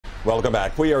Welcome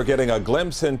back. We are getting a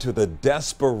glimpse into the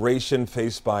desperation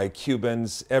faced by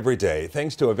Cubans every day,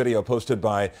 thanks to a video posted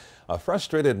by a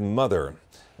frustrated mother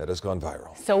that has gone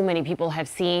viral. So many people have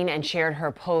seen and shared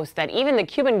her post that even the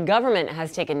Cuban government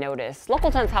has taken notice.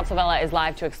 Local 10's Hatzavela is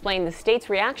live to explain the state's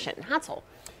reaction. Hatzel.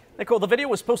 Nicole, the video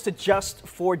was posted just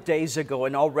 4 days ago,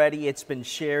 and already it's been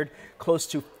shared close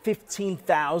to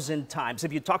 15,000 times.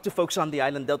 If you talk to folks on the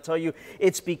island, they'll tell you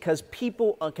it's because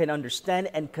people can understand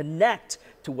and connect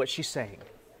to what she's saying.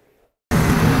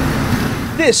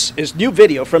 This is new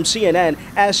video from CNN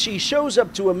as she shows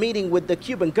up to a meeting with the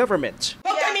Cuban government.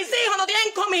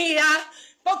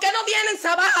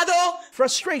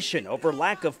 Frustration over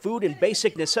lack of food and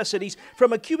basic necessities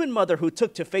from a Cuban mother who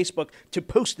took to Facebook to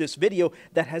post this video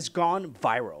that has gone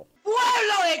viral.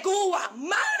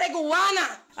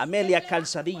 Amelia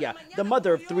Calzadilla, the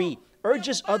mother of 3,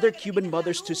 urges other Cuban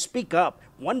mothers to speak up,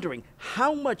 wondering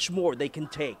how much more they can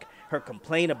take. Her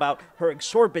complaint about her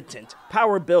exorbitant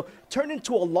power bill turned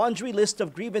into a laundry list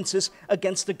of grievances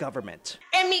against the government.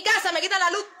 On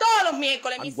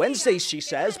Wednesdays, she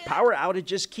says, power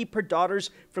outages keep her daughters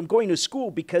from going to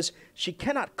school because she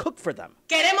cannot cook for them.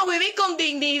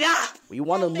 We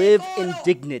want to live in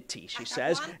dignity, she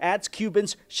says, adds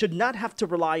Cubans should not have to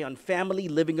rely on family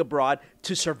living abroad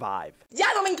to survive.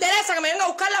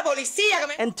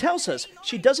 And tells us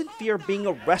she doesn't fear being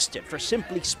arrested for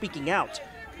simply speaking out.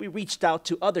 We reached out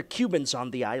to other Cubans on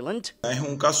the island.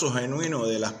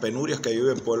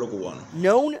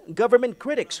 Known government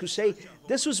critics who say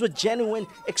this was a genuine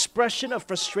expression of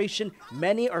frustration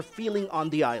many are feeling on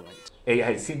the island.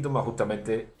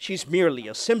 She's merely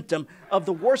a symptom of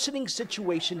the worsening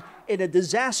situation in a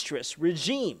disastrous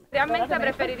regime.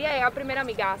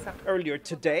 Earlier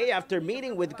today, after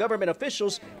meeting with government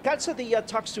officials, Calzadilla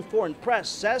talks to foreign press,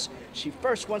 says she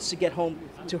first wants to get home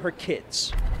to her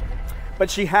kids. But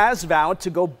she has vowed to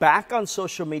go back on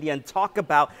social media and talk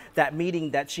about that meeting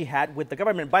that she had with the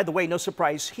government. By the way, no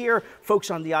surprise here,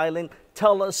 folks on the island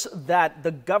tell us that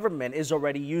the government is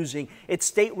already using its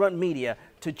state-run media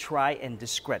to try and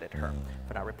discredit her.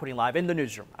 For now, reporting live in the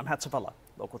newsroom, I'm Hatzavela,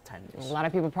 Local 10 News. A lot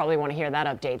of people probably want to hear that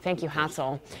update. Thank you,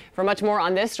 Hatzel. For much more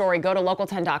on this story, go to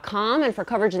local10.com. And for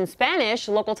coverage in Spanish,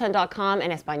 local10.com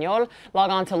and Espanol.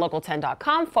 Log on to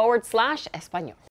local10.com/Espanol.